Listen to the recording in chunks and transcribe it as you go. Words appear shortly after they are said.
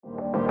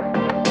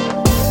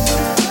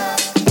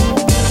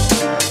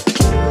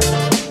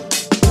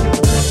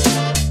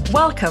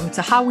Welcome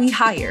to How We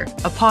Hire,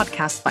 a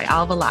podcast by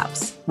Alva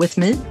Labs, with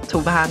me,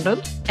 Tove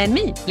Hernlund, and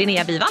me,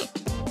 Linnea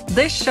Bival.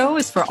 This show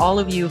is for all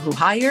of you who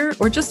hire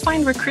or just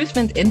find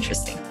recruitment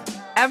interesting.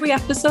 Every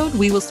episode,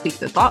 we will speak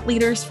to thought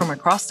leaders from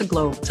across the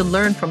globe to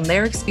learn from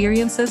their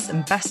experiences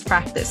and best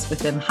practice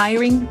within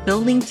hiring,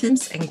 building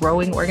teams, and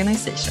growing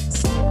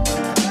organizations.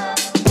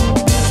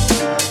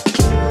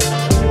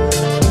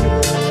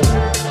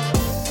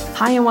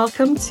 Hi, and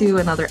welcome to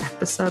another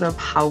episode of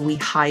How We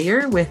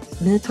Hire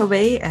with me,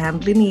 Tove,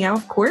 and Linnea,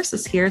 of course,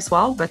 is here as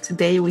well. But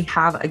today we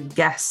have a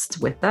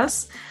guest with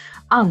us,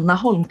 Anna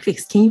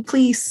Holmqvist. Can you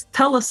please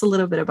tell us a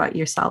little bit about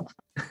yourself?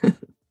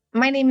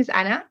 My name is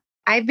Anna.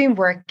 I've been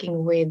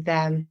working with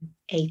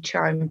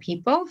HR and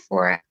people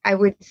for, I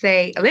would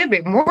say, a little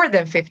bit more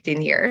than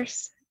 15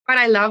 years. But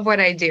I love what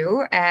I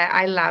do.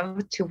 I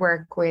love to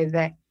work with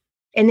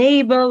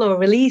enable or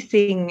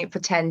releasing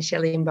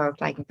potential in both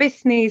like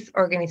business,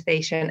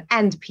 organization,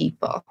 and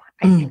people.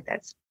 I think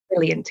that's a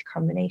brilliant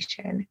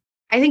combination.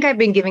 I think I've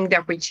been given the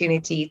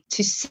opportunity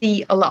to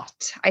see a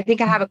lot. I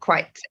think I have a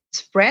quite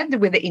spread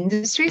with the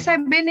industries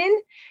I've been in.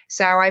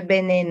 So I've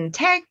been in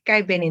tech,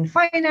 I've been in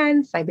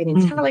finance, I've been in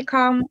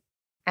telecom,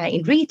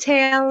 in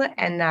retail,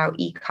 and now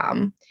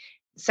e-com.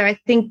 So I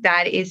think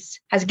that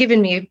has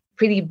given me a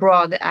pretty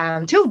broad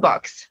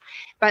toolbox,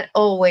 but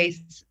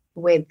always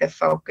with the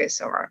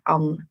focus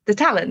on the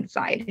talent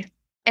side.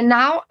 And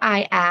now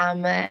I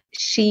am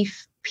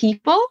chief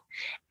people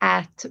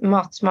at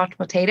Smart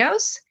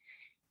Potatoes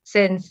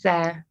since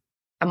a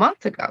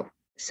month ago.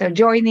 So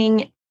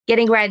getting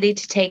ready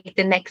to take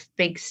the next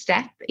big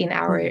step in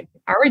our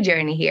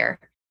journey here.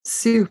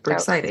 Super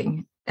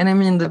exciting. And I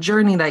mean, the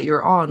journey that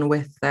you're on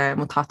with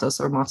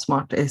Motatos or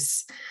Matsmart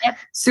is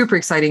super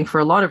exciting for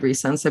a lot of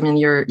reasons. I mean,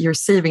 you're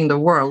saving the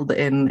world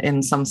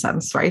in some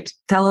sense, right?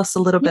 Tell us a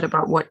little bit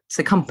about what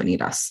the company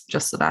does,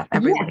 just so that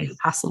everybody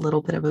has a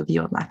little bit of a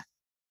view on that.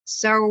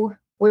 So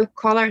we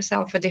call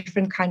ourselves a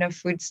different kind of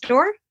food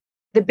store.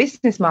 The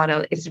business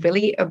model is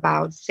really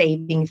about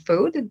saving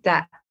food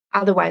that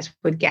otherwise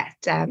would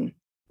get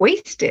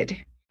wasted.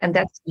 And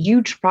that's a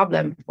huge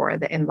problem for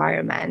the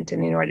environment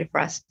and in order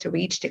for us to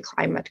reach the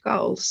climate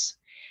goals.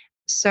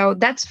 So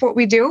that's what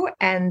we do.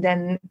 And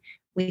then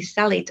we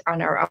sell it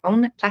on our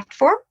own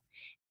platform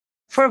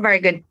for a very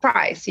good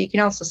price. So you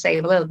can also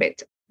save a little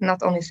bit,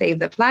 not only save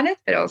the planet,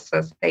 but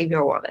also save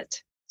your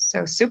wallet.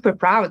 So super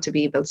proud to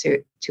be able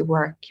to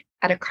work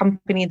at a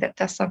company that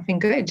does something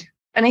good.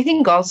 And I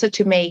think also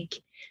to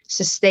make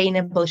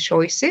sustainable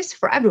choices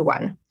for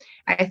everyone.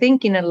 I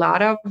think in a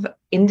lot of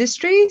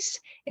industries,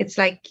 it's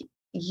like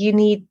you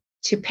need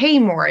to pay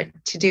more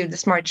to do the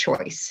smart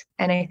choice.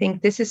 And I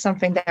think this is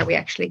something that we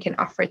actually can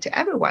offer to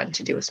everyone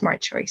to do a smart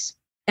choice.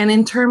 And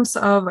in terms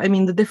of, I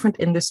mean, the different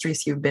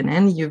industries you've been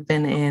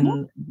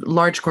in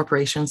large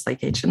corporations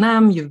like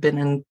H&M, you've been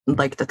in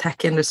like the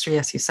tech industry,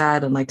 as you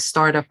said, and like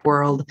startup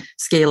world,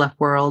 scale up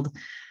world.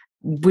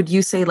 Would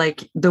you say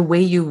like the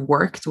way you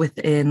worked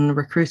within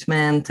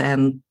recruitment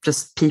and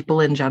just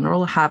people in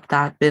general, have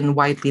that been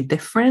widely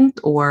different?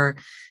 Or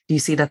do you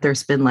see that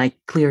there's been like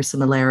clear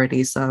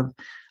similarities of,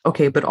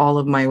 okay, but all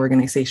of my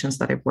organizations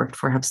that I've worked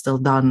for have still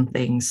done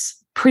things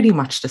pretty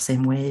much the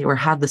same way or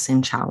had the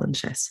same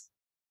challenges?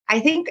 I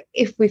think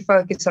if we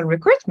focus on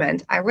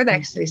recruitment, I would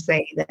actually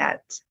say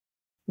that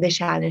the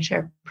challenges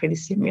are pretty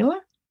similar.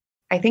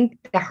 I think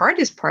the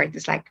hardest part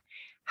is like,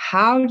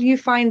 how do you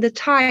find the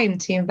time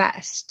to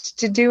invest,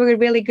 to do a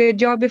really good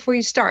job before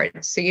you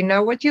start? So you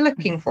know what you're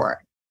looking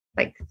for.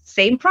 Like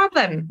same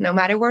problem, no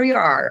matter where you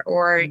are.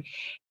 Or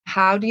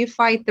how do you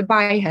fight the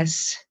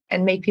bias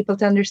and make people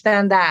to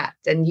understand that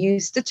and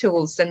use the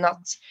tools and not,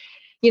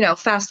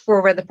 fast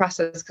forward the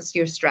process because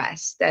you're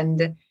stressed,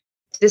 and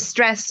the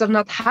stress of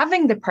not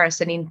having the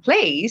person in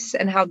place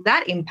and how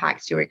that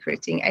impacts your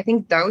recruiting. I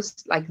think those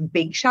like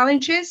big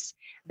challenges,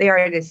 they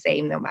are the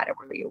same no matter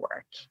where you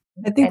work.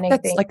 I think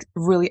that's like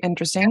really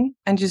interesting,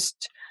 and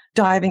just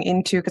diving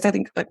into, because I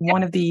think like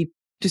one of the,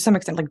 to some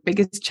extent, like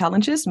biggest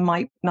challenges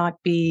might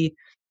not be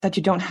that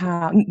you don't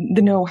have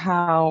the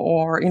know-how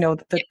or,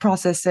 the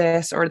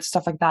processes or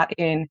stuff like that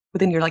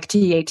within your like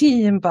TA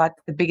team. But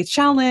the biggest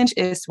challenge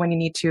is when you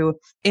need to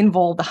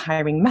involve the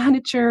hiring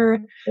manager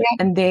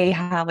and they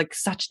have like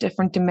such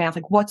different demands.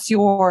 Like what's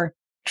your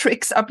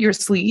tricks up your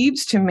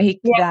sleeves to make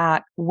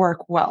that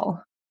work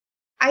well?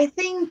 I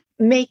think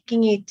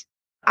making it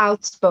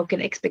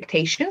outspoken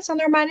expectations on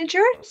our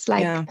managers,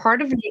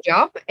 part of your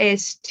job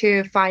is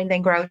to find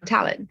and grow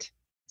talent.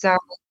 So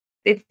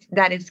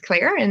that is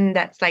clear, and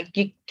that's like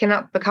you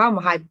cannot become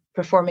high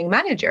performing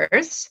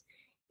managers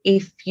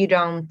if you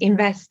don't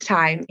invest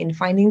time in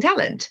finding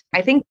talent.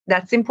 I think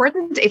that's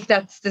important if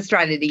that's the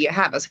strategy you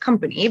have as a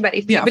company, but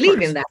if you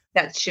believe in that,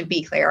 that should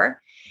be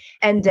clear.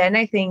 And then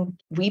I think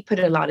we put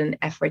a lot of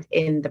effort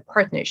in the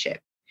partnership.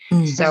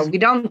 So we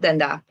don't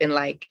end up in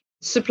like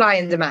supply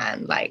and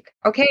demand, like,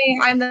 okay,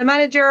 I'm the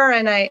manager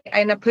and I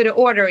put an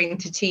order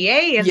into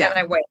TA and then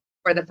I wait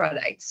for the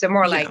product. So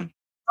more like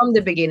from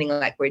the beginning,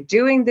 like we're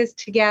doing this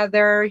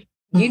together.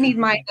 You need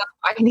my help,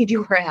 I need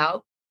your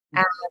help.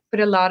 Put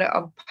a lot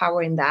of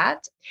power in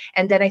that.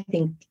 And then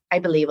I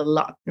believe a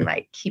lot in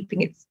like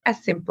keeping it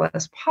as simple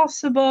as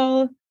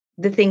possible.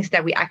 The things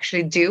that we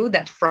actually do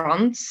that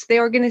fronts the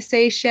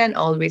organization,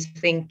 always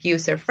think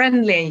user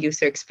friendly and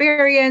user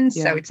experience.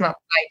 So it's not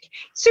like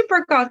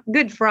super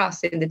good for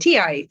us in the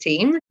TI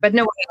team, but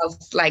no one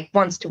else like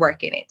wants to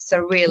work in it. So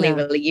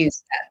really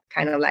use that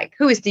kind of like,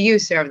 who is the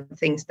user of the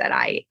things that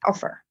I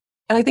offer?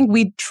 And I think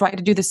we try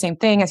to do the same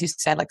thing, as you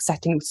said, like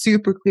setting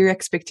super clear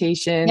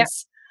expectations. Yep.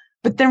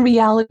 But then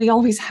reality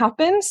always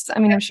happens. I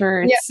mean, I'm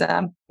sure it's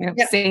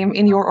same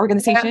in your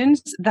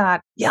organizations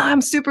that,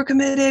 I'm super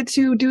committed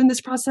to doing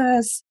this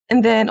process.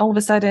 And then all of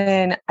a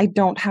sudden, I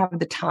don't have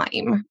the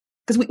time.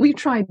 Because we've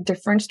tried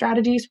different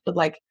strategies, but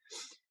like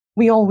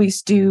we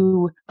always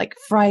do like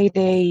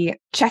Friday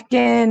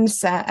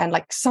check-ins and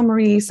like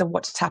summaries of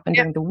what's happened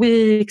during the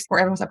week, where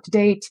everyone's up to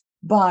date.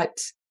 But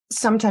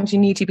sometimes you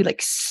need to be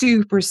like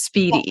super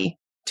speedy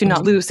to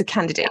not lose a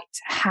candidate.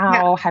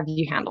 How have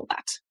you handled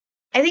that?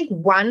 I think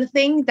one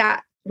thing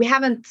that we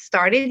haven't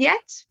started yet,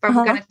 but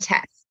we're going to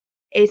test,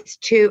 is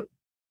to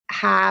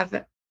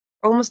have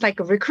almost like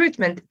a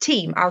recruitment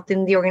team out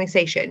in the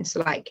organization.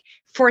 So like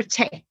for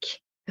tech,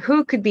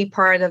 who could be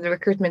part of the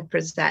recruitment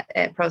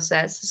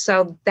process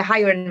so the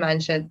hiring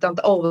manager don't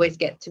always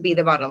get to be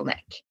the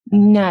bottleneck.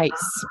 Nice.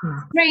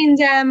 Train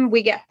them,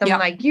 we get them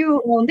like,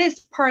 you own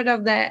this part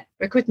of the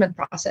recruitment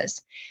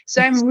process.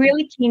 So I'm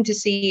really keen to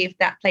see if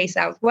that plays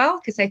out well,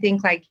 because I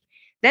think like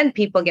then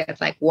people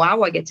get like,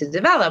 wow, I get to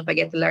develop, I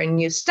get to learn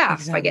new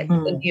stuff, I get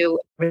a new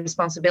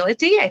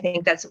responsibility. I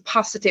think that's a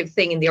positive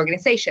thing in the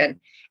organization.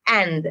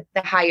 And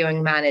the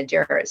hiring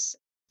managers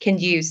can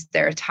use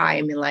their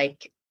time in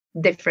like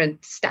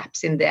different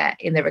steps in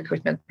the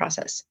recruitment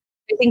process.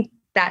 I think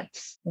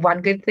that's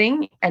one good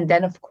thing. And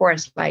then of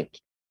course, like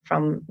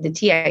from the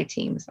TI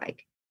teams,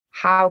 like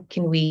how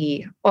can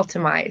we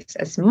optimize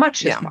as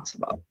much as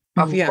possible?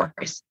 Of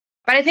course.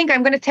 But I think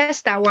I'm going to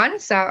test that one.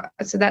 So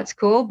that's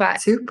cool.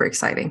 But super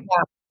exciting.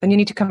 Yeah. And you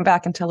need to come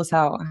back and tell us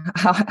how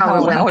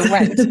it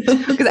went.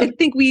 Because I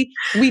think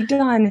we've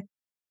done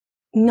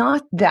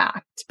not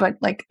that, but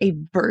like a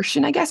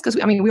version, I guess. Because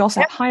I mean, we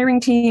also have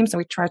hiring teams, and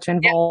we try to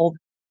involve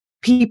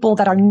people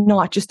that are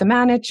not just the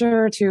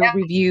manager to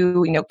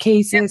review,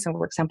 cases and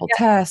work sample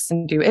tests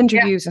and do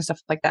interviews and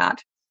stuff like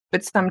that.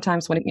 But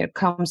sometimes when it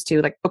comes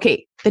to like,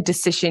 okay, the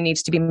decision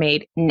needs to be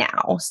made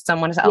now.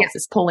 Someone else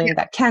is pulling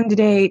that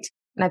candidate.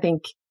 And I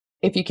think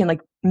if you can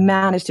like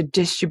manage to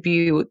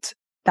distribute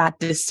that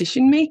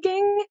decision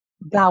making,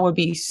 that would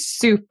be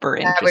super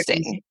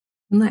interesting.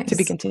 Nice. To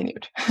be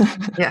continued.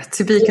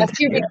 To be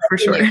continued for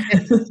sure.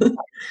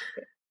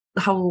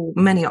 How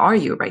many are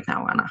you right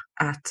now, Anna,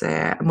 at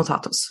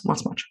Mutatos?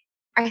 What's much?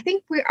 I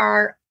think we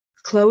are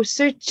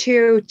closer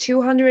to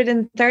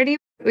 230.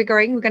 We're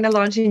going to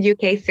launch in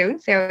UK soon.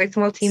 So a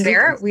small team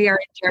there. We are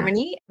in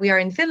Germany. We are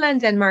in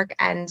Finland, Denmark,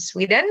 and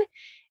Sweden.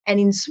 And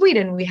in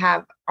Sweden, we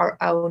have our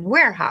own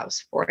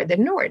warehouse for the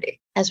Nordic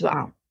as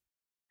well.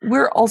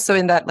 We're also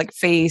in that like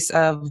phase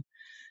of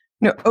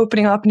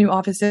opening up new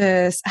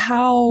offices.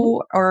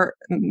 How, or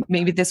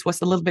maybe this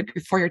was a little bit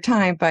before your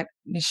time, but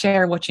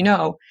share what you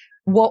know.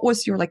 What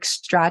was your like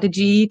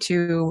strategy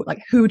to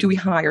like, who do we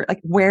hire?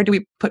 Like, where do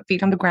we put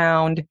feet on the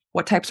ground?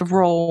 What types of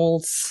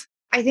roles?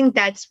 I think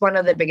that's one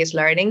of the biggest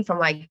learning from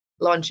like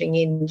launching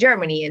in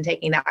Germany and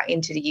taking that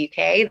into the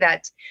UK,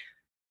 that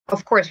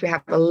of course we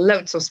have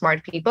loads of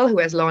smart people who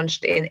has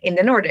launched in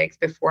the Nordics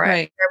before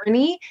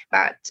Germany,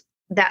 but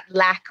that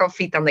lack of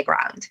feet on the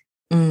ground.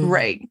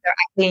 Right.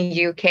 So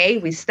in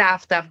UK, we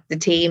staffed up the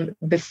team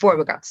before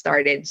we got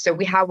started. So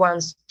we have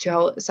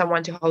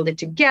someone to hold it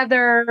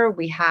together.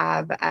 We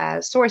have a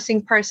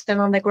sourcing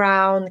person on the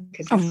ground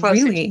because we're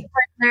closer to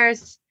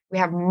partners. We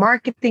have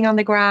marketing on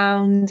the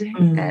ground.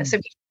 So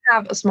we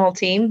have a small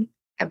team,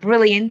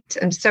 brilliant.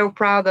 I'm so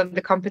proud of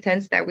the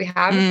competence that we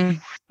have.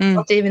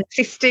 Not even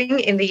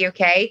existing in the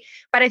UK.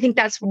 But I think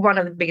that's one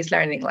of the biggest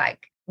learning.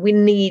 Like we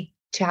need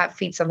to have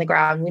feet on the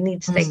ground. We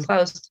need to stay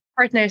close to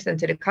partners and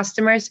to the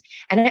customers.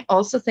 And I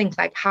also think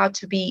like how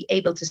to be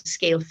able to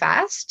scale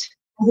fast.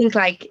 I think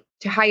like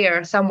to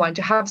hire someone,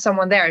 to have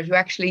someone there who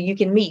actually you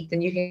can meet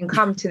and you can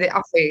come to the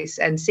office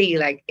and see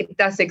like it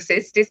does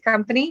exist, this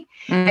company.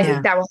 I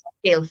think that will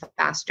scale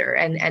faster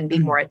and be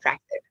more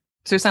attractive.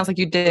 So it sounds like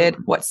you did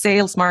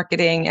sales,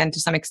 marketing, and to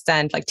some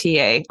extent like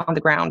TA on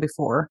the ground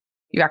before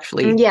you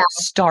actually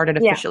started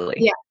officially.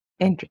 Yeah.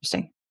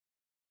 Interesting.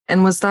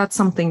 And was that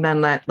something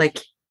then that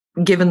like,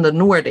 given the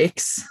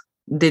Nordics,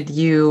 did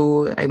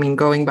you, I mean,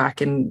 going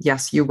back and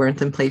yes, you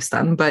weren't in place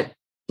then, but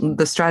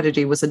the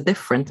strategy was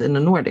different in the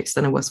Nordics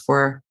than it was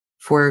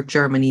for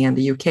Germany and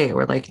the UK,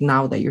 or like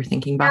now that you're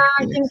thinking back?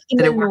 I think in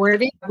the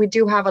Nordics, we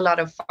do have a lot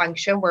of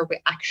function where we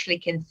actually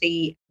can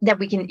see that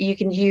you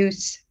can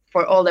use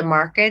for all the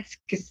markets,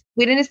 because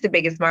Sweden is the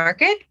biggest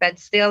market, but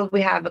still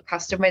we have a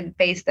customer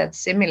base that's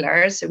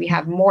similar. So we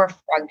have more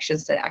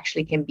functions that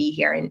actually can be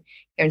here in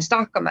here in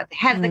Stockholm at the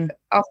head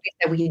office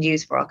that we could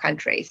use for all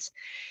countries.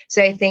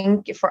 So I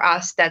think for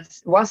us, that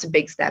was a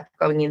big step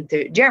going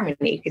into Germany,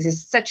 because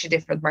it's such a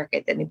different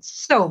market and it's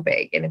so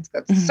big and it's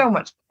got so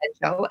much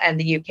potential. And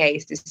the UK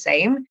is the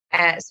same. So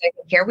I think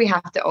here we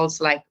have to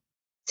also like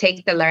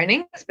take the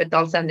learnings, but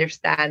also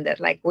understand that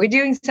like we're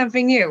doing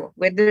something new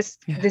with this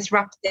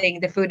disrupting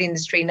the food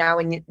industry now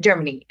in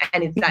Germany,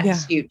 and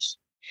that's huge.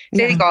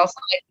 So I think also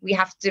like, we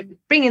have to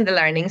bring in the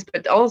learnings,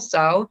 but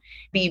also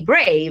be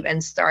brave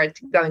and start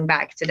going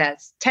back to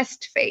that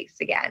test phase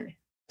again.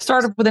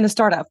 Startup within a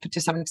startup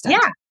to some extent.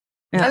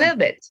 Yeah, a little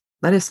bit.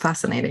 That is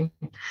fascinating.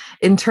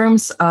 In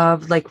terms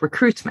of like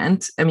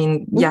recruitment, I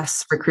mean,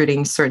 yes,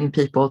 recruiting certain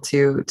people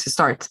to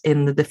start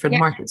in the different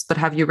markets, but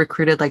have you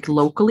recruited like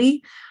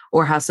locally,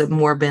 or has it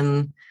more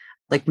been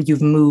like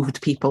you've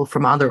moved people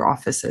from other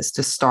offices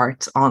to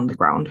start on the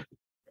ground?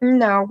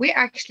 No, we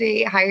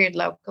actually hired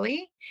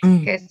locally,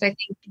 because I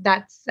think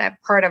that's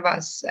part of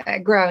us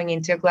growing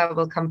into a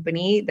global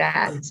company.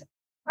 That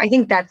I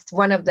think that's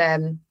one of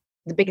the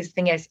biggest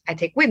thing is I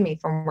take with me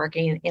from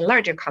working in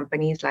larger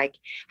companies. Like,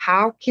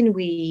 how can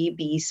we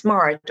be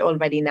smart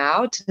already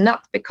now to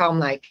not become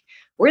like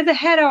we're the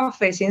head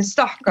office in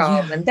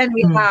Stockholm, and then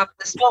we have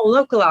the small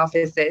local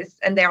offices,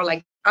 and they're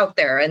like out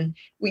there, and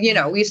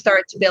we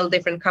start to build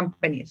different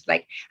companies.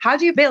 Like, how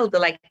do you build a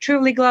like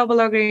truly global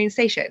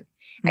organization?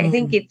 I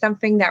think it's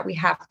something that we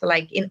have to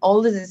like in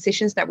all the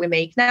decisions that we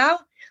make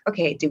now.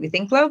 Okay, do we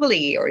think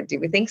globally or do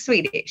we think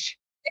Swedish?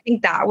 I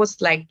think that was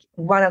like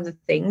one of the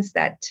things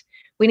that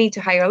we need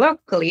to hire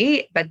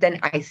locally. But then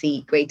I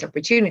see great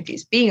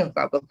opportunities being a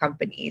global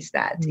companies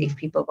that if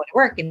people want to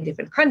work in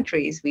different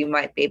countries, we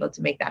might be able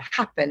to make that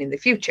happen in the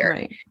future.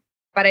 Right.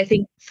 But I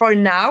think for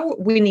now,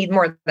 we need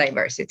more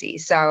diversity.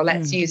 So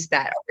let's use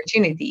that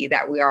opportunity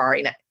that we are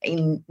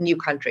in new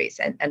countries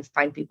and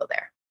find people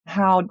there.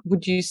 How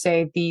would you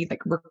say the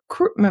like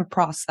recruitment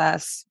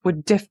process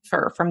would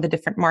differ from the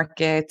different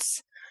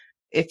markets?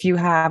 If you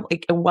have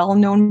like a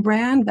well-known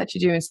brand that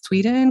you do in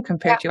Sweden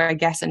compared to, I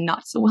guess, a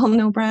not so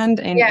well-known brand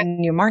in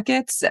new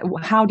markets,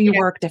 how do you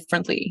work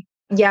differently?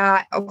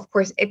 Yeah, of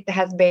course, it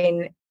has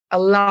been a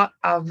lot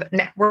of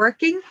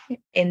networking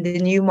in the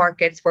new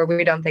markets where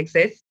we don't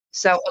exist.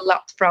 So a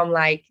lot from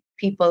like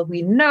people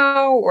we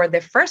know, or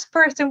the first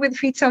person with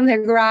feet on the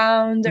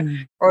ground,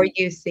 or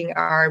using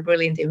our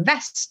brilliant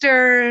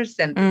investors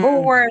and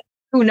board,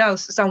 who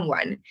knows,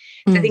 someone.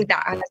 So I think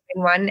that has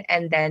been one,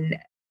 and then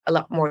a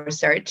lot more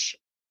search.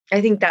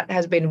 I think that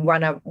has been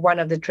one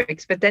of the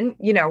tricks. But then,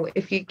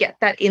 if you get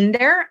that in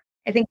there,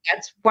 I think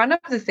that's one of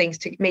the things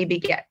to maybe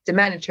get the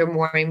manager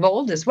more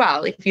involved as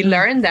well. If you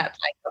learn that,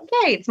 like,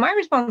 okay, it's my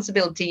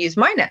responsibility to use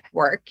my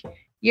network,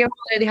 you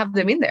already have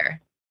them in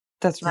there.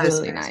 That's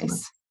really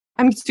nice.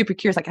 I'm super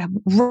curious, like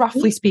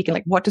roughly speaking,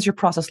 like what does your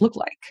process look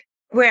like?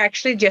 We're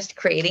actually just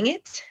creating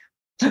it,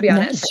 to be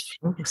honest.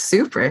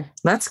 Super.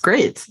 That's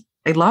great.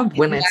 I love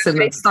when it's in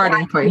the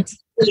starting point.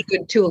 Really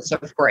good tools,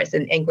 of course,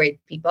 and great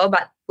people,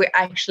 but we're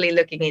actually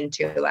looking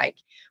into like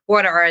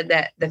what are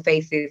the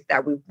phases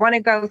that we want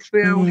to go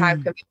through, how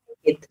can we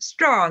make it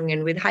strong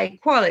and with high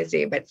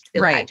quality, but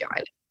still agile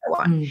and so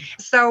on.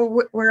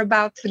 So we're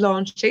about to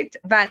launch it,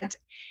 but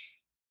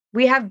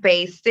we have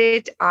based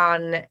it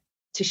on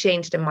to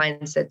change the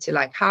mindset to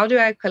like, how do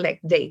I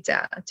collect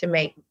data to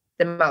make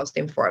the most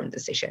informed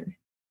decision?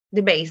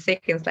 The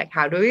basic is like,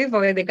 how do we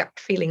avoid the gut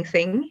feeling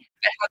thing?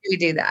 And how do we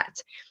do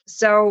that?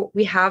 So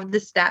we have the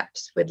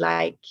steps with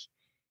like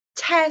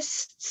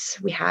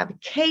tests, we have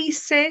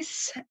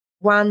cases,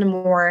 one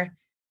more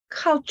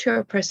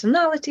culture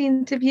personality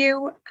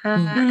interview,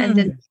 and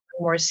then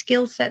more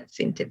skill sets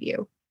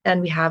interview. And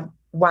we have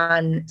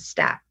one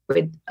step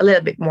with a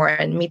little bit more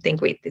and meet and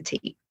greet the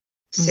team.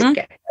 So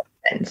get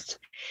sense.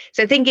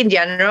 So I think in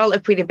general, a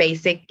pretty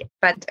basic,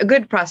 but a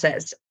good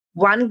process.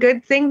 One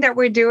good thing that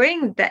we're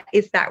doing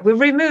is that we're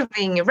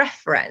removing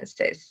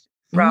references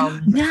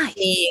from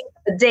the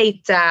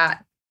data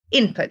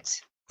input.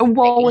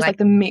 What was like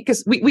the main,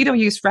 because we don't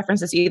use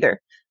references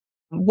either.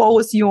 What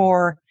was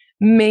your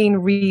main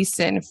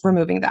reason for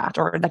removing that,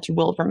 or that you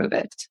will remove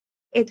it?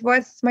 It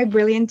was my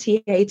brilliant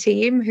TA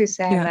team who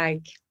said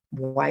like,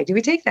 why do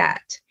we take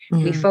that?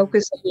 We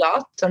focus a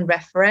lot on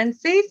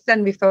references,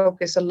 and we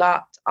focus a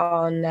lot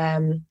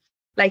on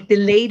like the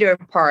later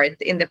part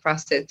in the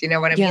process. You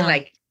know what I mean?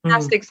 Like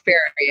past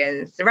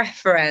experience,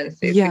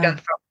 references. We don't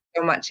focus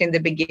so much in the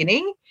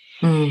beginning.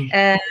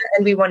 And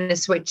we want to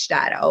switch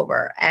that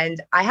over.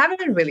 And I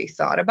haven't really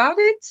thought about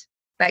it.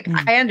 Like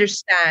I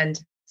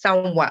understand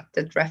somewhat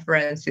that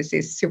references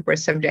is super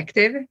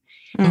subjective.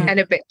 And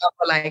a bit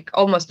of like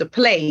almost a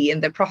play in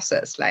the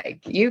process. Like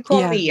you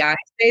call me, I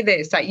say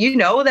this, like, you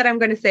know that I'm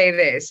going to say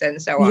this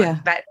and so on.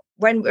 But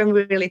when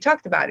we really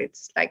talked about it,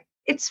 it's like,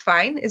 it's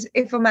fine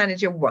if a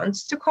manager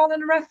wants to call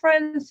in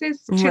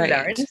references to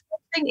learn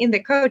something in the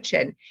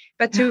coaching,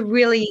 but to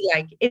really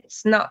like,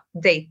 it's not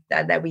data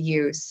that we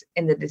use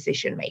in the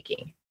decision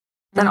making.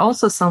 That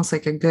also sounds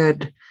like a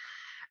good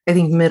I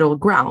think, middle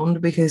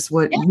ground, because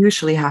what Yeah.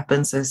 usually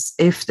happens is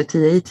if the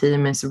TA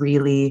team is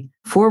really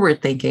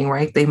forward thinking,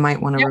 right, they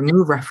might want to Yeah.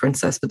 remove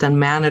references, but then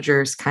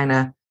managers kind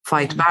of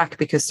fight back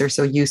because they're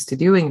so used to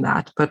doing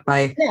that. But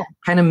by Yeah.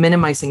 kind of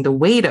minimizing the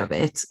weight of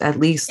it, at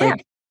least Yeah.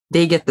 like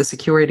they get the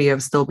security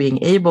of still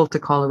being able to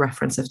call a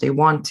reference if they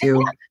want to,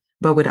 Yeah.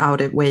 but without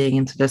it weighing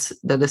into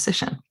the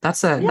decision.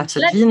 That's a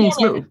Yeah. genius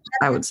move,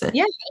 I would say.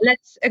 Yeah,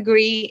 let's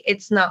agree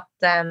it's not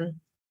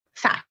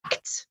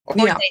fact or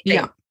Yeah, they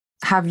yeah.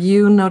 Have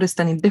you noticed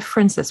any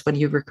differences when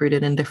you've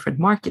recruited in different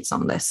markets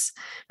on this?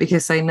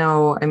 Because I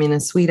know, I mean,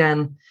 in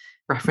Sweden,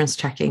 reference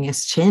checking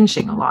is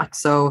changing a lot.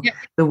 So Yeah.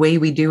 the way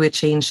we do it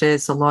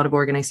changes. A lot of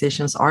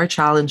organizations are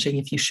challenging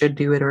if you should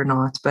do it or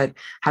not. But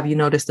have you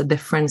noticed a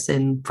difference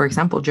in, for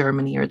example,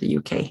 Germany or the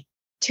UK?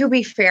 To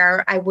be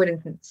fair, I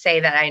wouldn't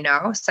say that I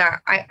know. So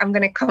I'm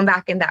going to come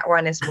back in that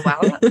one as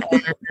well.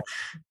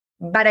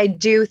 But I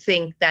do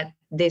think that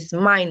this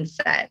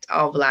mindset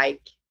of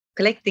like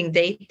collecting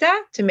data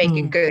to make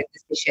a good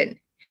decision,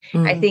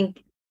 I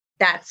think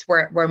that's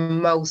where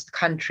most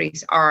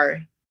countries are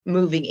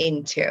moving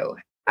into.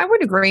 I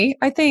would agree.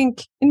 I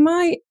think, in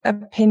my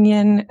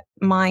opinion,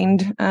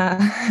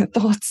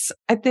 thoughts,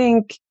 I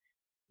think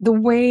the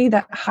way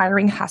that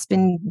hiring has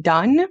been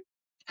done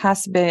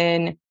has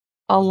been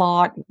a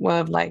lot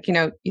of like,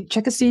 you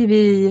check a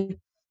CV,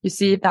 you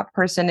see if that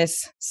person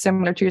is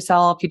similar to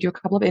yourself, you do a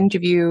couple of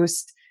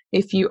interviews.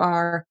 If you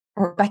are,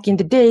 or back in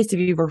the days, if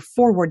you were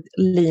forward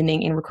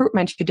leaning in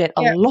recruitment, you did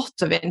a lot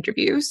of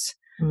interviews.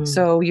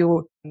 So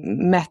you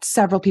met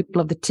several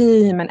people of the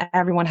team and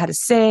everyone had a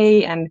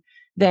say, and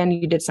then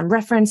you did some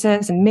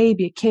references and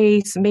maybe a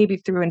case, maybe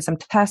threw in some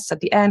tests at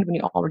the end when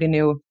you already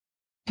knew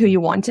who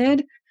you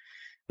wanted,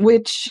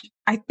 which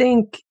I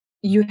think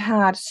you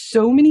had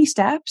so many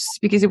steps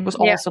because it was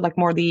also like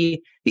more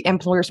the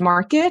employer's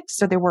market.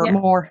 So there were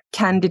more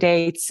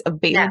candidates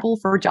available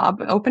for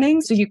job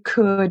openings. So you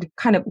could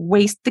kind of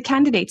waste the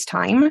candidate's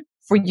time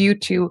for you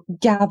to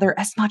gather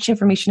as much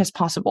information as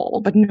possible.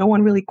 But no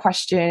one really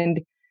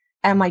questioned,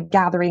 am I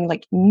gathering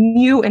like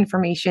new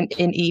information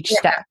in each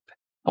step?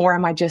 Or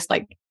am I just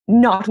like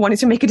not wanting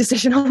to make a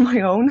decision on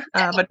my own,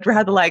 but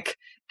rather like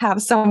have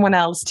someone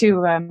else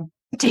to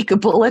take a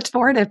bullet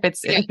for it if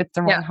it's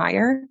the wrong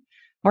hire?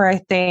 Where I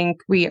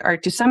think we are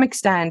to some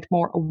extent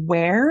more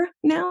aware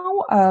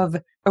now of,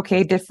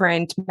 okay,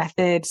 different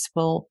methods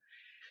will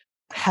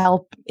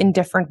help in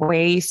different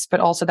ways, but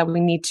also that we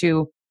need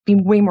to be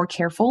way more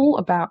careful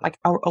about like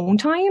our own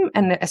time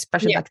and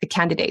especially like the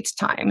candidate's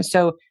time.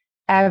 So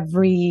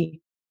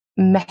every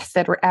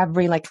method or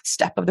every like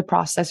step of the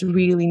process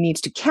really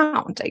needs to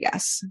count, I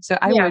guess. So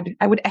I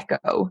would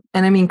echo.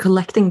 And I mean,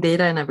 collecting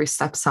data in every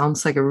step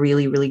sounds like a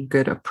really, really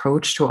good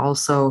approach to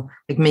also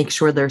like make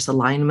sure there's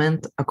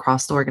alignment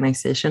across the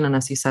organization. And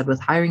as you said, with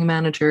hiring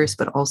managers,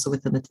 but also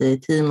within the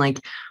TA team, like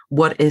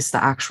what is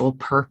the actual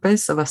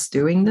purpose of us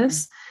doing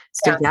this?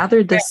 It's to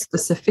gather this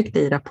specific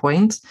data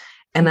point,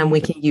 and then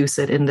we can use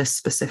it in this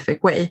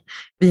specific way.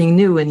 Being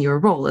new in your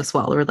role as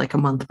well, or like a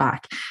month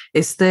back,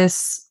 is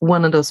this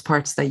one of those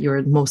parts that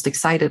you're most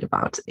excited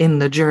about in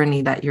the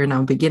journey that you're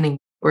now beginning?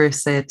 Or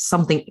is it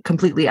something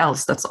completely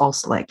else that's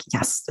also like,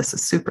 yes, this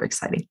is super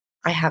exciting?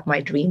 I have my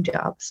dream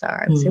job, so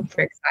I'm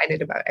super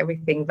excited about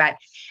everything. But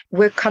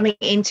we're coming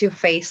into a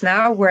phase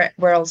now where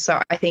we're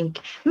also, I think,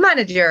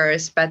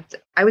 managers, but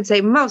I would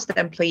say most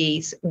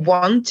employees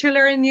want to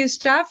learn new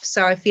stuff.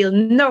 So I feel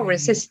no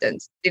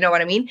resistance. Do you know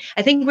what I mean?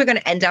 I think we're going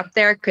to end up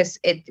there because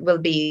it will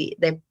be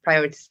the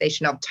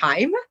prioritization of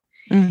time.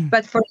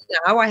 But for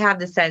now, I have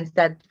the sense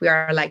that we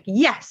are like,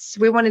 yes,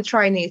 we want to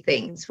try new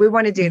things. We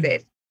want to do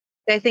this.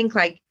 I think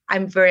like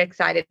I'm very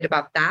excited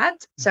about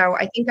that. So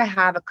I think I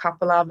have a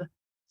couple of,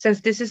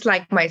 since this is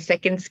like my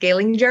second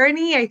scaling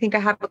journey, I think I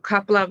have a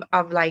couple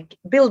of like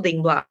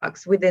building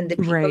blocks within the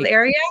people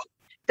area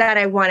that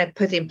I want to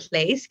put in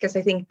place, because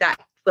I think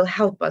that will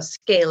help us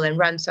scale and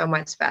run so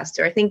much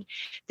faster. I think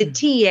the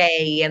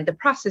TA and the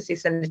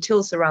processes and the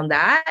tools around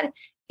that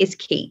is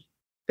key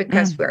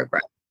because we're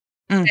growing.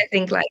 I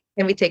think like,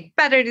 can we take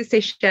better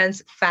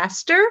decisions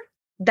faster?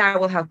 That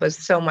will help us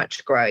so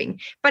much growing.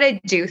 But I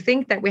do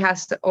think that we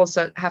have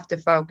to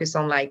focus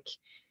on like,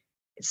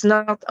 it's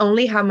not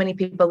only how many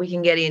people we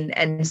can get in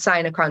and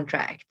sign a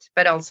contract,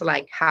 but also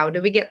like, how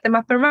do we get them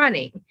up and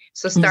running?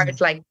 So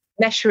start like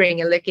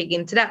measuring and looking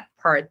into that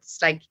part.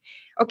 It's like,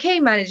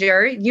 okay,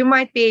 manager, you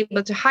might be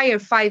able to hire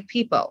 5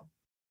 people.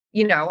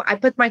 You know, I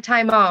put my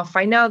time off.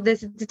 I know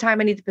this is the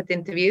time I need to put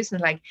interviews. And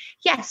like,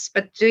 yes,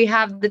 but do you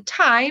have the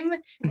time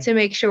to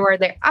make sure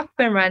they're up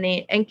and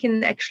running and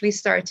can actually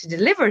start to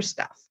deliver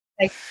stuff?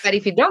 Like, but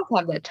if you don't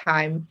have that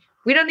time,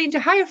 we don't need to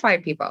hire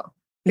 5 people.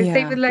 Because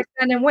they would like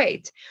stand and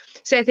wait.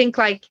 So I think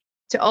like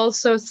to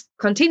also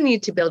continue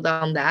to build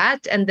on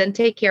that and then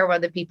take care of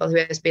other people who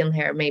has been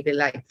here maybe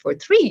like for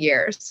 3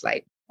 years,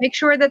 like make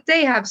sure that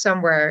they have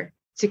somewhere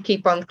to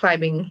keep on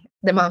climbing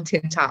the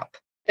mountaintop.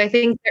 I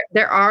think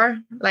there are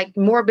like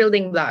more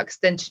building blocks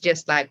than to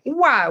just like,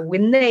 wow, we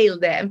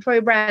nailed the employee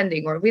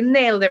branding or we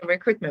nailed the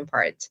recruitment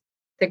part.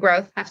 The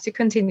growth has to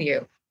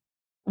continue.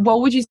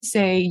 what would you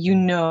say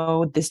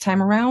this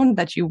time around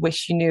that you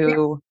wish you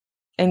knew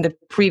in the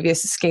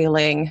previous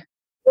scaling?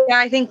 Yeah,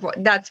 I think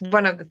that's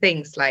one of the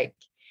things, like,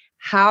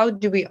 how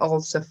do we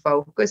also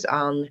focus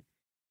on,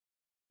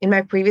 in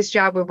my previous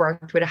job, we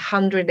worked with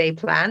 100-day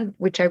plan,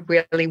 which I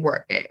really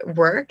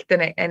worked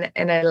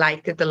and I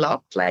liked it a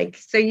lot. Like,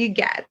 so you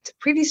get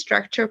pretty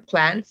structured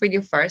plan for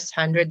your first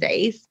 100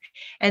 days.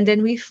 And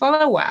then we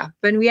follow up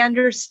and we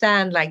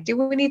understand, like, do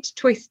we need to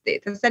twist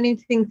it? Has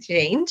anything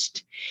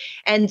changed?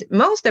 And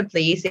most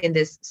employees in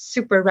this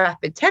super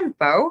rapid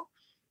tempo,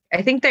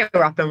 I think they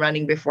were up and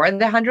running before the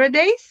 100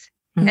 days.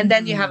 Mm-hmm. And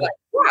then you have like,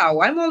 wow,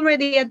 I'm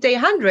already at day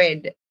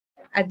 100.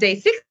 At day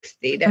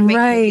 60, that makes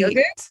me feel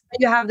good. And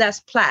you have that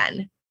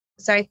plan.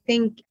 So I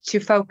think to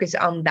focus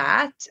on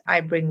that,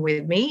 I bring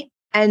with me.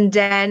 And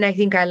then I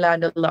think I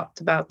learned a lot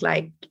about,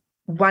 like,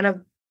 one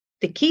of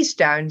the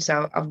keystones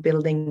of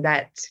building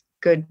that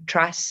good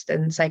trust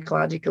and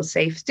psychological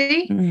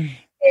safety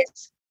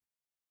is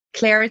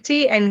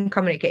clarity and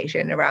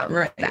communication around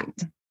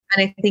that.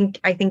 And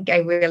I think I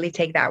really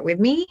take that with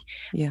me.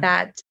 Yeah.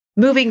 That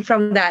moving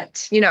from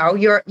that,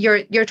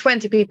 you're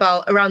 20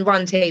 people around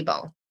one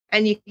table.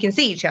 And you can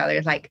see each other.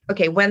 It's like,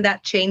 okay, when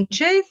that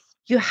changes,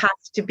 you have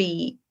to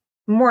be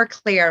more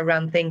clear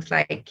around things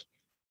like,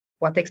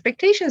 what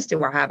expectations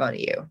do I have on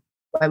you?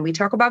 When we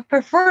talk about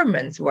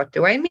performance, what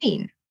do I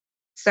mean?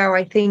 So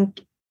I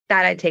think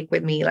that I take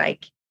with me,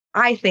 like,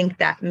 I think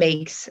that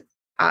makes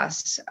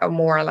us a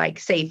more, like,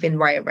 safe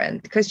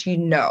environment, because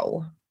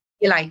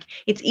like,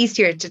 it's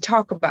easier to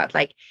talk about,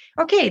 like,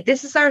 okay,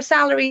 this is our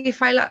salary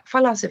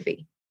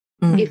philosophy.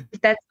 Mm-hmm.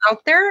 If that's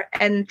out there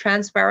and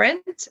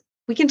transparent,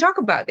 we can talk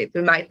about it.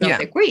 We might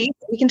not agree,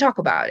 but we can talk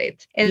about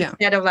it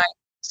instead of, like,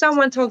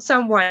 someone told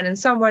someone and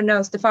someone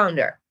knows the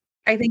founder.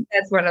 I think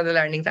that's one of the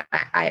learnings that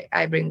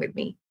I bring with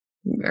me.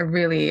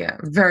 Really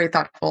very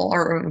thoughtful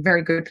or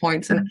very good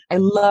points. And I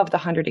love the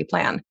 100-day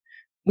plan.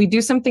 We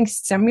do something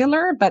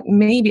similar, but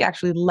maybe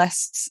actually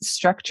less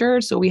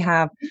structured. So we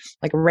have,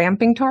 like,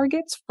 ramping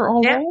targets for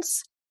all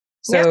roles.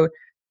 So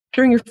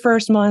during your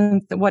first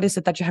month, what is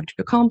it that you have to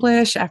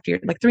accomplish after,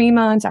 like, 3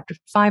 months, after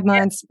 5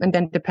 months, and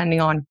then depending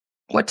on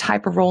what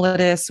type of role it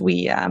is,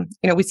 we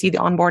see the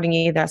onboarding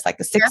either as, like,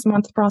 a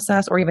 6-month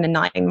process or even a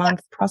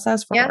 9-month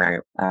process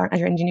for our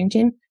engineering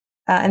team.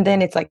 And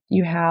then it's like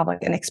you have,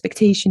 like, an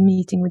expectation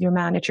meeting with your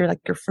manager, like,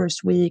 your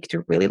first week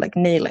to really, like,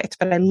 nail it.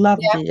 But I love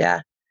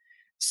the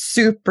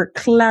super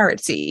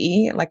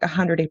clarity, like, a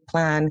 100-day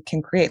plan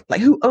can create. Like,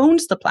 who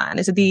owns the plan?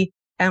 Is it the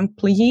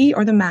employee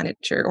or the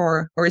manager,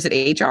 or is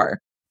it HR?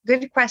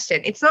 Good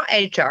question. It's not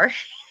HR.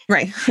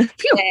 Right.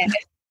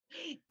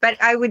 But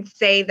I would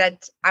say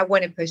that I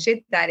want to push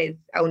it that it's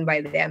owned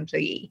by the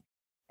employee.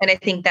 And I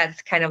think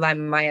that's kind of like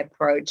my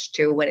approach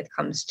to when it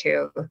comes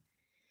to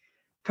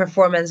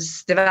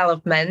performance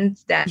development,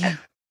 that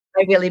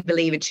I really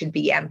believe it should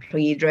be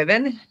employee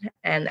driven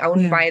and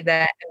owned by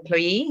the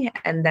employee.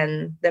 And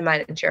then the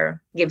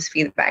manager gives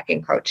feedback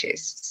and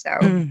coaches.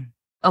 So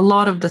a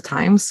lot of the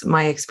times,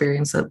 my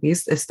experience at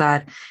least, is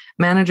that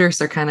managers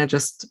are kind of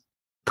just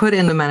put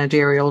in the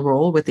managerial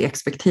role with the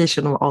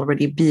expectation of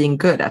already being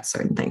good at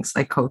certain things,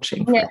 like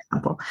coaching, for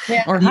example.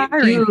 Or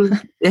hiring.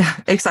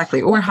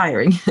 Exactly. Or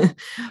hiring.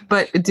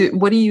 But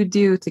what do you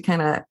do to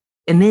kind of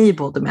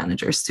enable the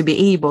managers to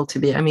be able to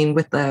be, I mean,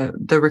 with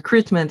the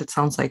recruitment, it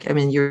sounds like, I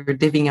mean, you're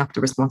divvying up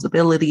the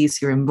responsibilities,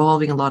 you're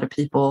involving a lot of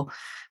people,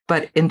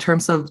 but in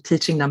terms of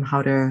teaching them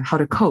how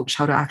to coach,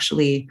 how to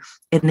actually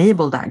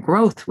enable that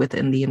growth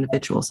within the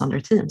individuals on their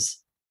teams?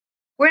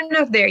 We're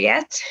not there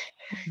yet.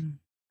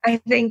 I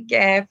think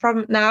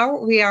from now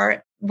we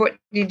are what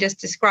you just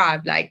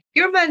described, like,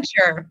 your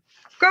venture,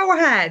 go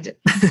ahead.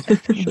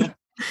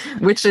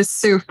 Which is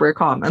super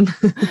common.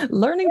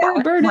 Learning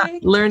by burning.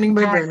 Learning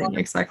by burning,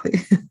 exactly.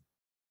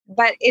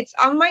 But it's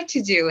on my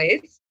to-do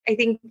list. I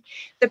think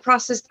the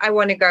process I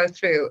want to go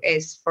through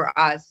is for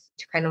us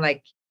to kind of,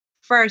 like,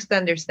 first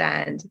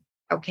understand,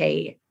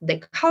 okay, the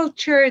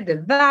culture, the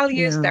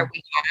values that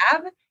we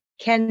have.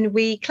 Can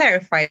we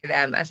clarify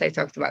them, as I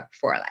talked about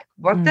before? Like,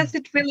 what does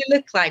it really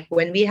look like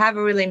when we have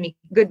a really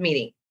good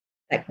meeting?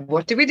 Like,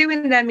 what do we do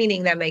in that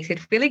meeting that makes it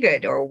really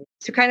good? Or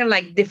to kind of,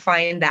 like,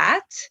 define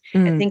that.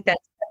 I think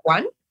that's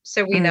one.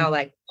 So we know,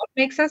 like, what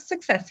makes us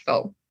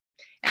successful.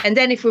 And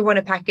then if we want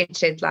to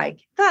package it like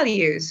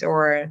values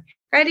or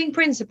guiding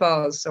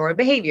principles or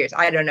behaviors,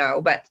 I don't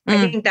know. But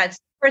I think that's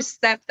the first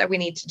step that we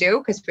need to do,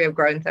 because we have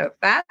grown so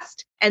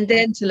fast. And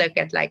then to look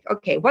at, like,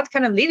 okay, what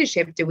kind of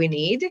leadership do we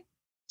need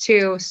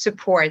to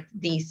support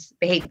these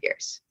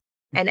behaviors?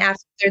 And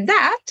after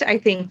that, I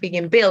think we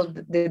can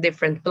build the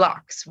different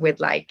blocks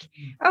with, like,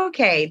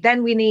 okay,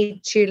 then we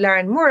need to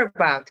learn more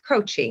about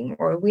coaching,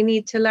 or we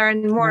need to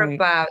learn more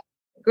about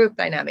group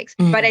dynamics.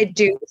 But I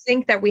do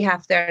think that we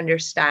have to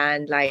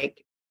understand,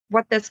 like,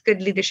 what does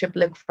good leadership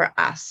look for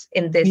us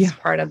in this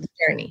part of the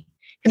journey?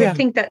 Because I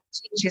think that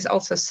changes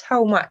also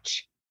so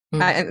much.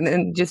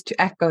 And just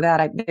to echo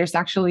that, there's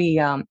actually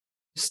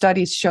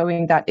studies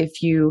showing that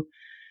if you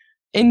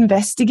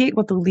investigate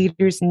what the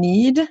leaders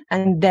need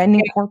and then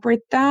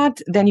incorporate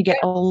that, then you get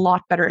a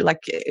lot better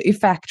like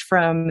effect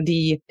from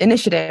the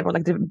initiative or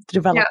like the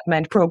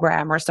development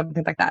program or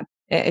something like that.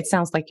 It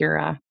sounds like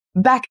you're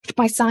backed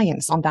by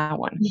science on that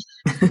one.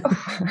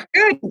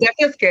 Good. That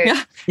feels good.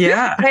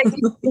 Yeah. But I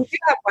think you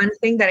have one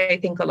thing that I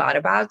think a lot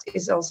about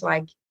is also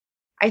like,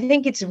 I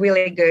think it's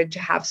really good to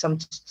have some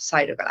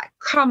side of like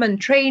common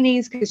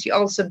trainings because you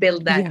also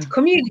build that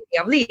community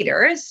of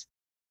leaders.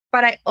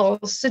 But I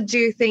also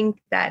do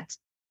think that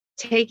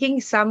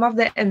taking some of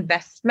the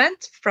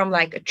investment from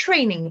like a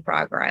training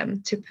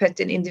program to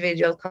put in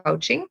individual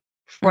coaching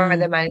for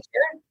the manager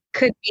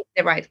could be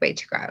the right way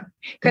to go.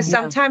 Because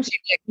sometimes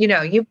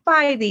you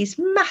buy these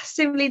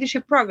massive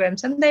leadership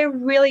programs and they're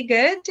really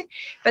good,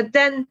 but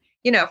then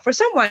for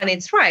someone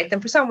it's right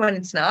and for someone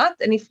it's not.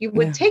 And if you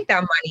would take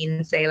that money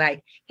and say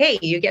like, hey,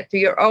 you get to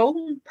your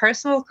own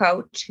personal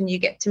coach and you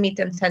get to meet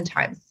them 10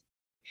 times.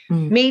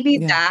 Maybe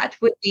that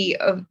would be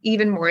an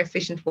even more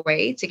efficient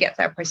way to get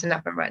that person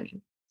up and running.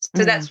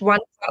 So that's one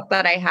thought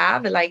that I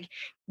have, like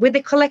with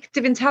the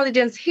collective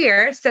intelligence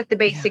here, set the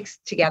basics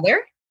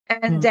together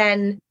and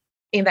then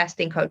invest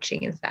in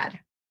coaching instead.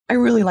 I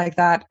really like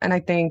that. And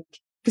I think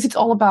because it's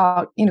all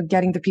about,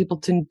 getting the people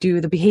to do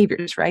the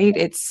behaviors, right?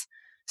 It's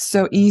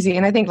so easy.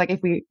 And I think like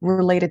if we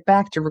relate it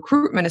back to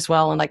recruitment as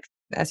well, and like,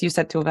 as you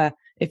said, Tove,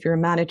 if you're a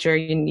manager,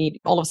 you need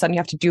all of a sudden you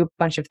have to do a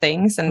bunch of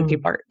things and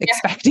people are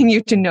expecting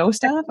you to know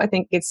stuff. I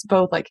think it's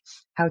both like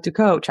how to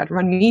coach, how to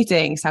run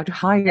meetings, how to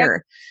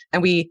hire.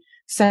 And we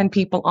send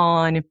people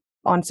on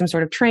some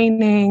sort of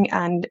training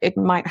and it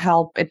might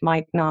help, it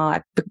might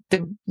not. But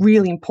the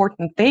really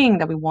important thing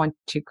that we want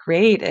to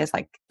create is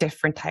like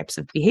different types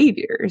of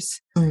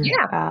behaviors.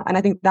 And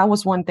I think that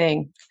was one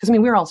thing, because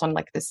we're also on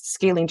like this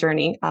scaling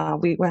journey.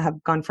 We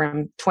have gone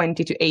from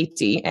 20 to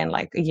 80 in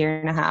like a year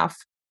and a half.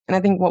 And I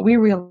think what we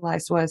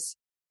realized was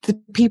the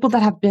people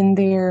that have been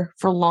there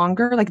for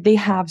longer, like they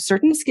have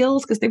certain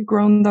skills because they've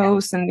grown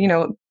those. And,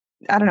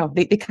 I don't know,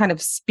 they kind of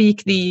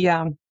speak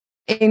the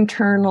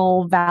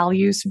internal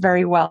values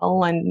very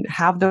well and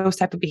have those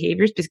type of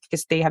behaviors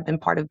because they have been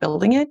part of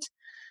building it.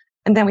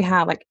 And then we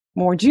have like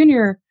more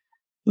junior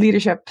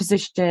leadership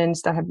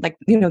positions that have like,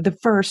 the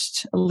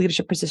first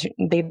leadership position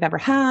they've ever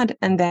had.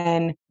 And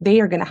then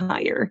they are going to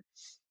hire.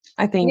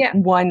 I think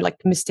one like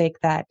mistake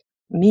that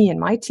me and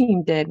my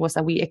team did was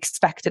that we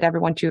expected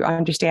everyone to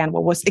understand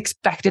what was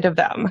expected of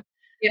them.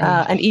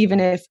 And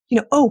even if,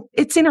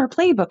 it's in our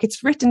playbook,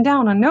 it's written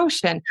down on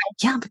Notion.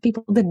 Yeah, but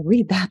people didn't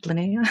read that,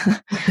 Linnea.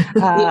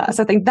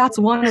 So I think that's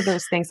one of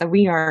those things that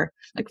we are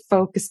like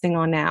focusing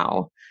on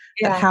now.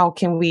 That how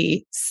can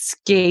we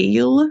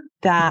scale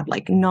that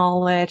like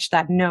knowledge,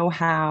 that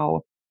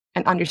know-how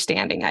and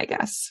understanding, I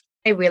guess.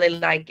 I really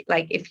like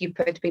if you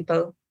put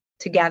people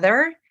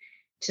together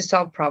to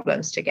solve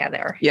problems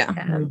together.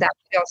 That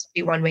would also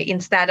be one way,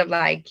 instead of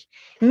like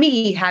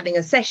me having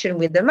a session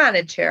with the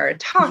manager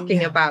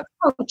talking about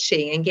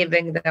coaching and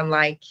giving them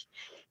like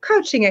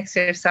coaching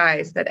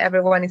exercise that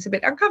everyone is a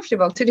bit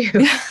uncomfortable to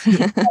do.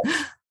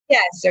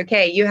 Yes,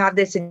 okay, you have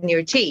this in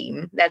your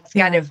team. Let's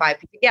gather 5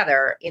 people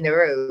together in a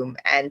room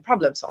and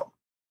problem solve.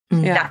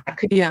 That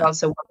could be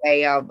also one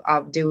way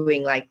of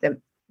doing like the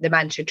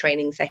manager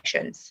training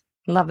sessions.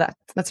 Love that.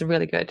 That's a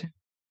really good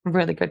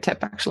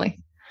tip, actually.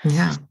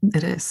 Yeah,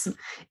 it is.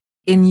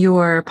 In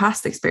your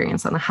past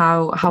experience, and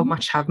how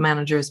much have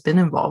managers been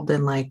involved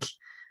in like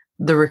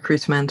the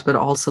recruitment, but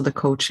also the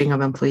coaching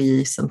of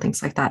employees and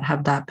things like that?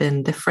 Have that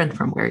been different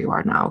from where you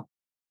are now?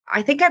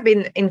 I think I've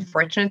been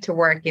fortunate to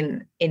work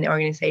in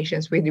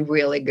organizations with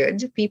really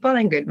good people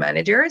and good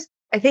managers.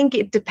 I think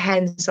it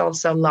depends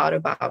also a lot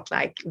about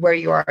like where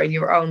you are in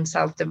your own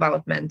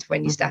self-development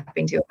when you step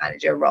into a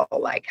manager role.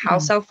 Like how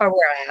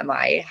self-aware am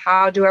I?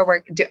 How do I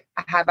work?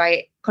 Have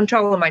I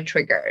control of my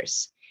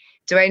triggers?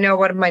 Do I know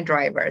what my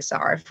drivers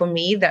are? For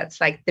me, that's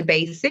like the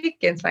basic.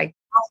 It's like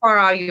how far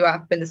are you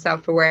up in the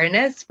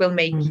self-awareness will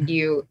make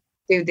you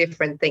do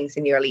different things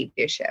in your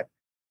leadership.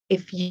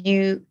 If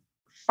you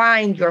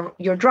find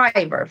your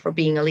driver for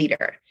being a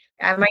leader,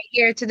 am I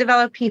here to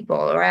develop people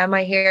or am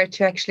I here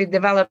to actually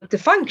develop the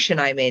function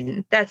I'm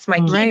in? That's my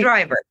key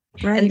driver.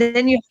 And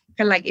then you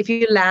can like, if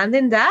you land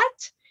in that,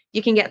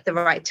 you can get the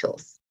right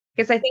tools.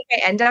 Because I think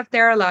I end up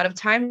there a lot of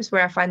times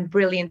where I find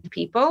brilliant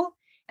people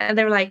and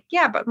they're like,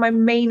 yeah, but my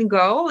main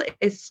goal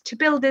is to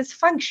build this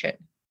function.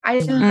 I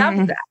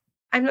love that.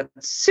 I'm not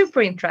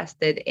super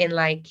interested in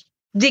like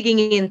digging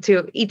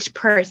into each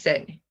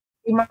person.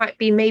 You might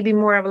be maybe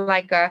more of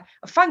like a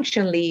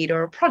function lead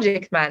or a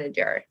project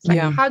manager. It's like,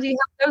 how do you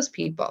help those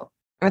people?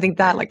 I think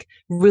that like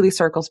really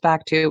circles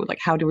back to like,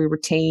 how do we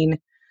retain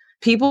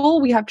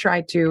people? We have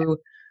tried to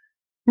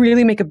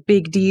really make a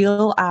big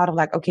deal out of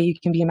like, okay, you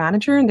can be a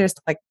manager and there's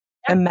like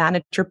a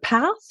manager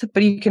path,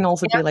 but you can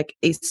also be like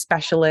a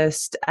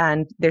specialist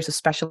and there's a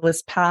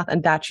specialist path,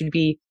 and that should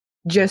be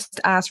just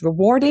as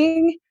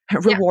rewarded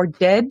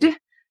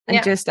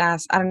and just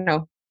as, I don't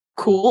know,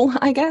 cool,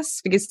 I guess,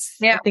 because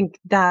I think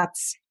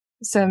that's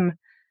some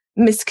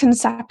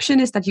misconception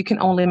is that you can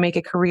only make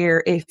a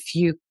career if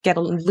you get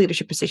a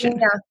leadership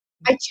position.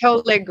 I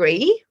totally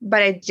agree,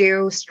 but I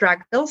do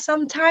struggle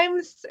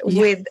sometimes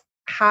with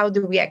how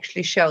do we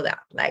actually show that?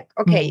 Like,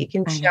 okay, you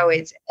can show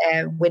it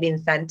with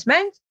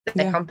incentives,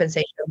 the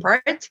compensation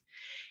part,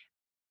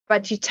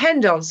 but you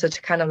tend also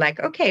to kind of like,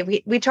 okay,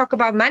 we talk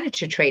about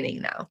manager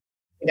training now.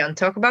 We don't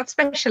talk about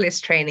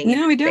specialist training.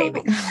 No, we don't.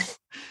 And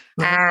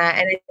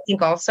I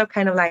think also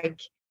kind of like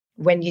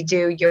when you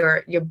do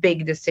your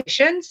big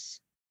decisions,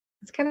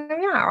 it's kind of,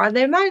 are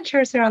there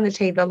managers around the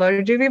table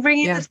or do we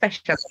bring in the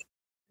specialists?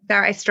 So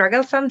I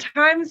struggle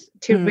sometimes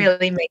to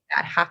really make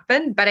that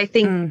happen, but I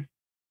think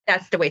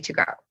that's the way to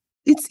go.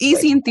 It's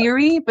easy in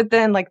theory, but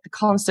then like the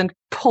constant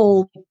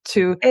pull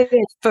to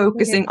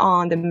focusing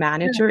on the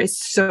manager is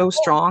so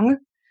strong.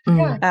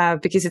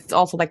 Because it's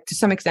also like, to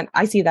some extent,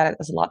 I see that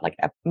as a lot like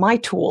my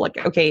tool.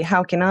 Like, okay,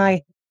 how can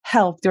I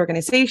help the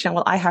organization?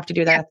 Well, I have to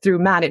do that through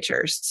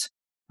managers.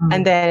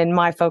 And then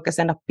my focus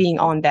end up being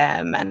on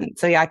them. And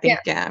so, I think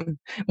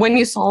when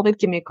you solve it,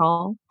 give me a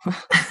call.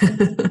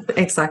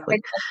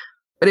 Exactly.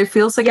 But it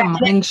feels like a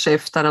mind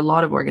shift that a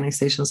lot of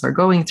organizations are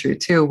going through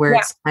too, where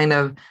it's kind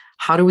of,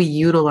 how do we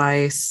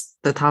utilize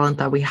the talent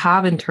that we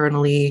have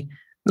internally,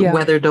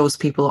 whether those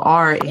people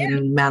are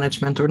in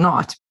management or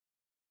not?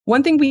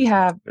 One thing we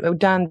have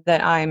done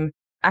that I'm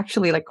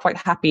actually like quite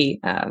happy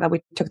that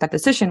we took that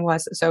decision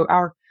was, so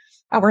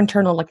our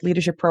internal like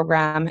leadership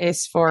program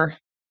is for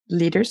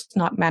leaders,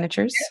 not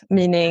managers,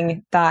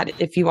 meaning that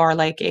if you are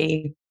like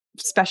a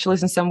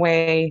specialist in some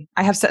way,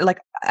 I have said like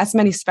as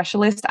many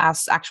specialists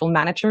as actual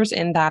managers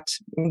in that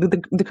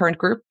the current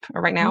group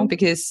right now,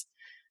 because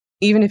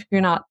even if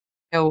you're not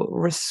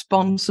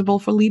responsible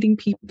for leading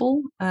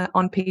people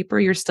on paper,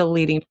 you're still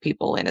leading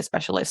people in a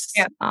specialist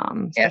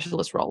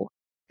role.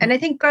 And I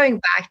think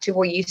going back to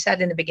what you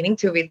said in the beginning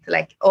too, with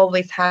like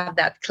always have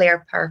that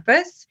clear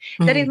purpose,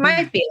 that it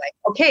might be like,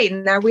 okay,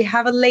 now we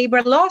have a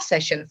labor law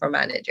session for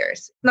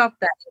managers. Not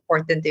that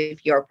important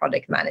if you're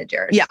product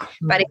managers.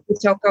 But if we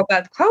talk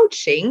about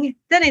coaching,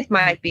 then it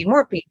might be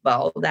more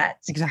people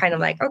that's kind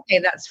of like, okay,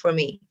 that's for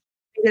me.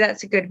 Maybe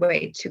that's a good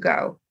way to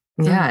go.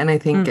 Yeah. And I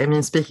think, I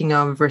mean, speaking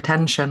of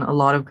retention, a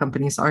lot of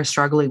companies are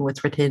struggling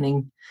with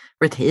retaining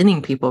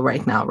people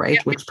right now, right?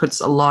 Which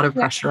puts a lot of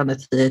pressure on the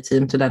TA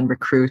team to then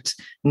recruit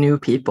new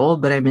people.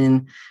 But I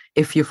mean,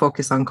 if you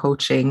focus on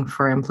coaching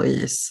for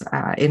employees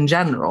in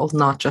general,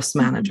 not just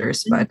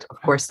managers, but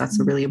of course, that's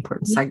a really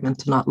important segment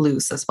to not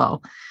lose as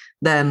well,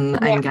 then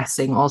I'm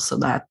guessing also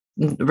that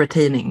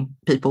retaining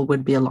people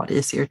would be a lot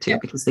easier too,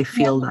 because they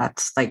feel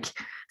that like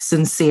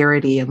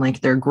sincerity and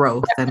like their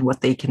growth and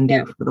what they can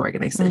do for the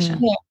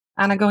organization.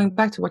 Anna, going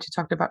back to what you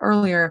talked about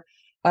earlier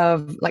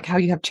of like how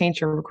you have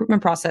changed your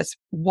recruitment process,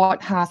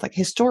 what has like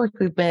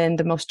historically been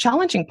the most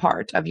challenging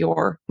part of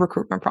your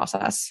recruitment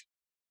process?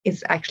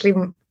 It's actually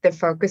the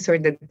focus or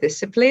the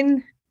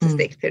discipline to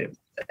stick to the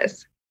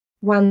process.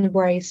 One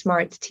very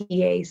smart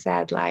TA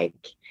said like,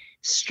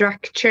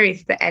 structure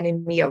is the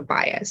enemy of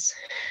bias.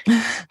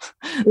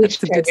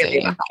 Which I really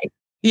like.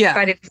 Yeah.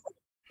 But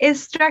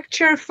is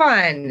structure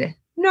fun?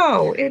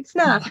 No, it's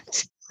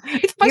not.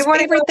 It's my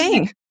favorite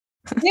thing.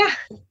 Yeah.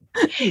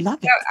 I love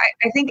it.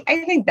 So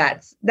I think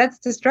that's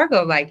the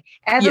struggle. Like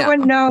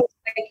everyone knows,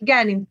 like,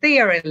 again, in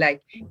theory,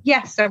 like,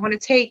 yes, I want to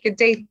take a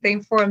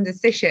data-informed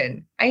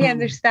decision. I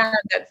understand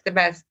that's the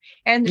best.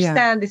 I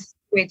understand this is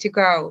the way to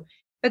go.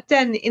 But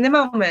then in the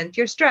moment,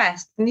 you're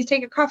stressed and you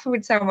take a coffee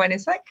with someone.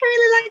 It's like, I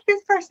really like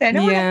this person. I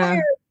want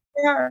to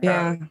hire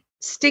her.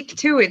 Stick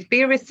to it.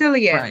 Be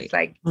resilient. Right.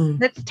 Like,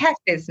 let's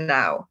test this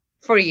now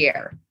for a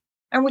year.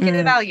 And we can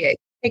evaluate,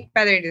 make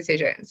better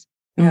decisions.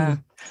 Yeah.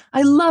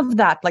 I love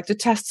that. Like to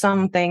test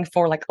something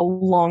for like a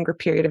longer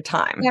period of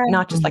time,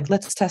 not just like,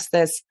 let's test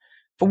this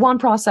for one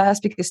process,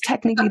 because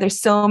technically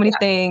there's so many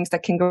things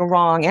that can go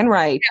wrong and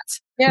right.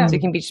 So it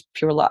can be just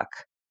pure luck.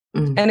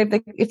 And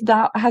if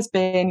that has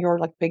been your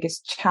like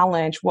biggest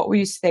challenge, what would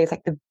you say is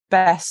like the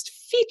best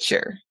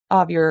feature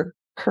of your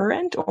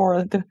current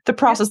or the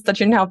process that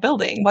you're now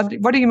building?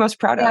 What are you most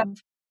proud of?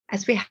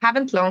 As we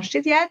haven't launched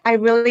it yet, I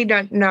really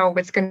don't know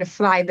what's going to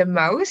fly the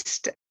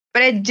most.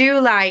 But I do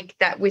like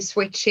that we're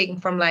switching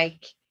from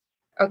like,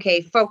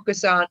 okay,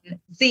 focus on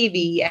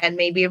CV and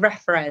maybe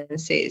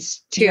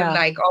references to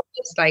like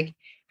almost like,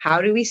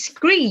 how do we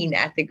screen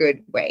at a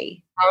good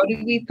way? How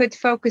do we put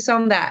focus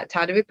on that?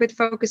 How do we put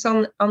focus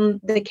on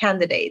the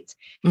candidate?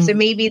 So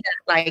maybe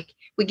that like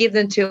we give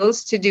them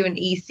tools to do an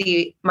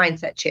easy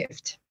mindset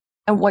shift.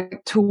 And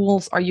what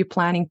tools are you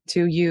planning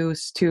to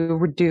use to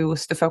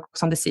reduce the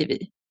focus on the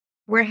CV?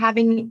 We're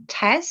having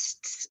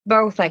tests,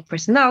 both like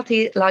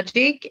personality,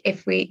 logic,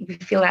 if we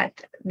feel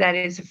that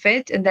is a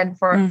fit. And then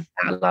for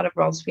a lot of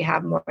roles, we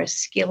have more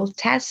skill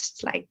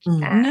tests, like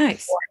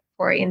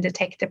for in the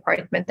tech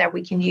department that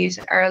we can use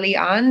early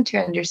on to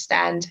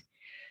understand,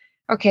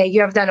 okay,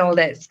 you have done all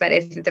this, but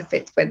is it a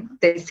fit with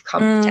this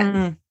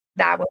competence?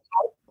 That will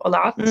help a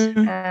lot.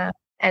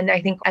 And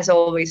I think, as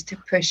always, to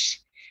push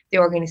the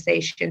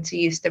organization to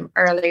use them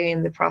earlier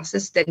in the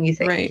process than you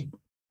think. Right.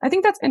 I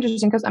think that's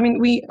interesting because, I mean,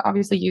 we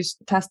obviously use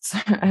tests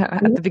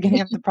at the beginning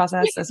of the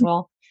process as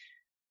well.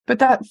 But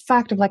that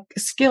fact of like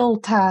skill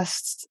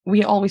tests,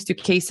 we always do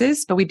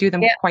cases, but we do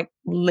them quite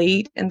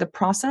late in the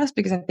process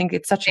because I think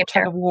it's such a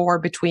tug of war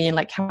between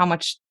like how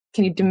much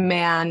can you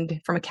demand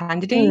from a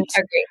candidate.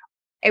 Okay.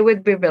 It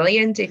would be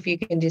brilliant if you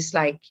can just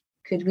like,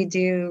 could we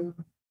do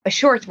a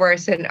short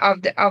version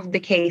of the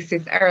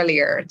cases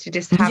earlier to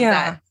just have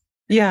that?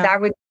 Yeah. That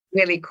would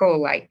be really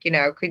cool. Like,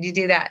 could you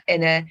do that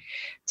in a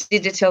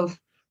digital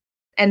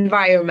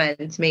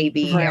environment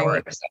maybe or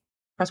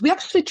something? We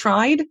actually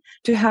tried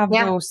to have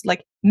those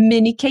like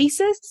mini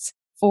cases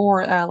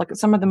for like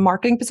some of the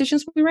marketing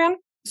positions we ran.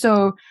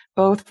 So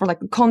both for like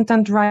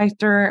content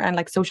writer and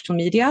like social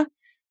media,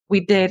 we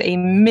did a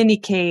mini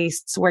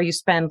case where you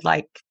spend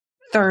like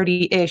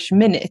 30-ish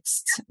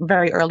minutes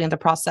very early in the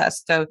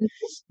process. So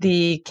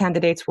the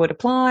candidates would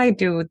apply,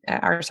 do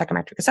our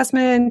psychometric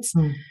assessments.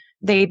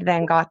 They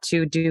then got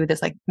to do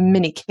this like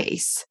mini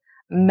case.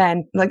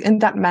 And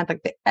that meant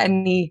like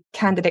any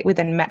candidate we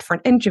then met for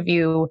an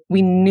interview,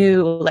 we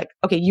knew like,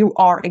 okay, you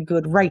are a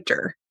good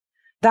writer.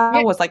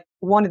 That was like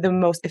one of the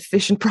most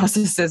efficient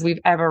processes we've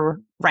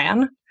ever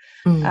ran.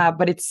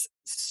 But it's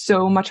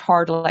so much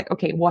harder. Like,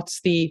 okay, what's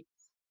the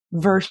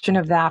version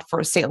of that for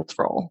a sales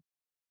role?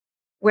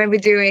 When we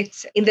do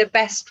it in the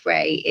best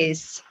way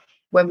is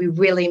when we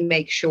really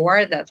make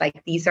sure that like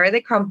these are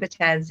the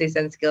competencies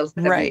and skills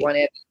that we want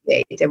to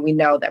evaluate, and we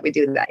know that we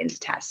do that in the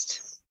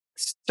test.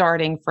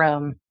 Starting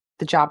from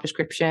the job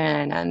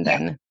description and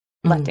then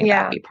letting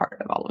that be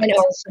part of all of it. And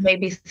also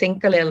maybe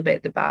think a little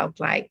bit about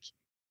like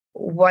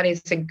what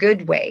is a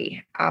good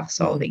way of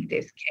solving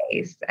this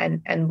case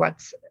and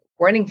what's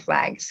warning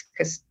flags,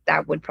 because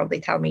that would probably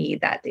tell me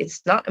that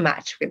it's not a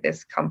match with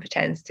this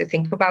competence, to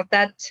think about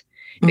that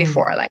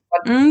before, like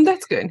what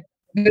that's good.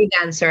 Good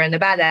answer and a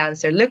bad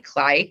answer look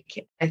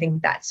like. I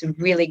think that's a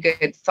really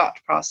good thought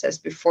process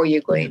before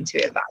you go into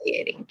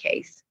evaluating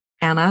case.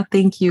 Anna,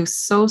 thank you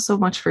so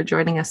much for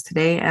joining us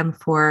today and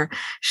for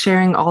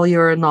sharing all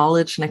your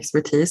knowledge and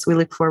expertise. We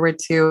look forward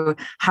to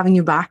having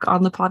you back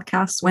on the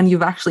podcast when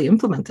you've actually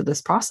implemented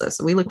this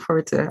process. We look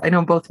forward to, I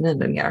know both me and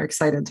Nia are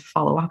excited to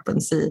follow up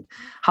and see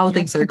how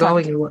things are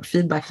going and what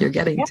feedback you're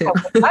getting too.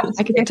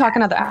 I can talk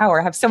another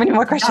hour. I have so many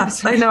more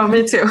questions. Yes, I know,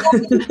 me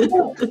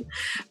too.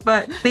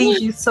 But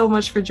thank you so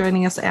much for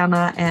joining us,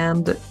 Anna,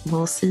 and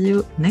we'll see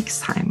you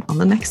next time on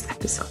the next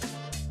episode.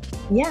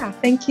 Yeah,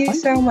 thank you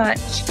so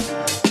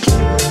much.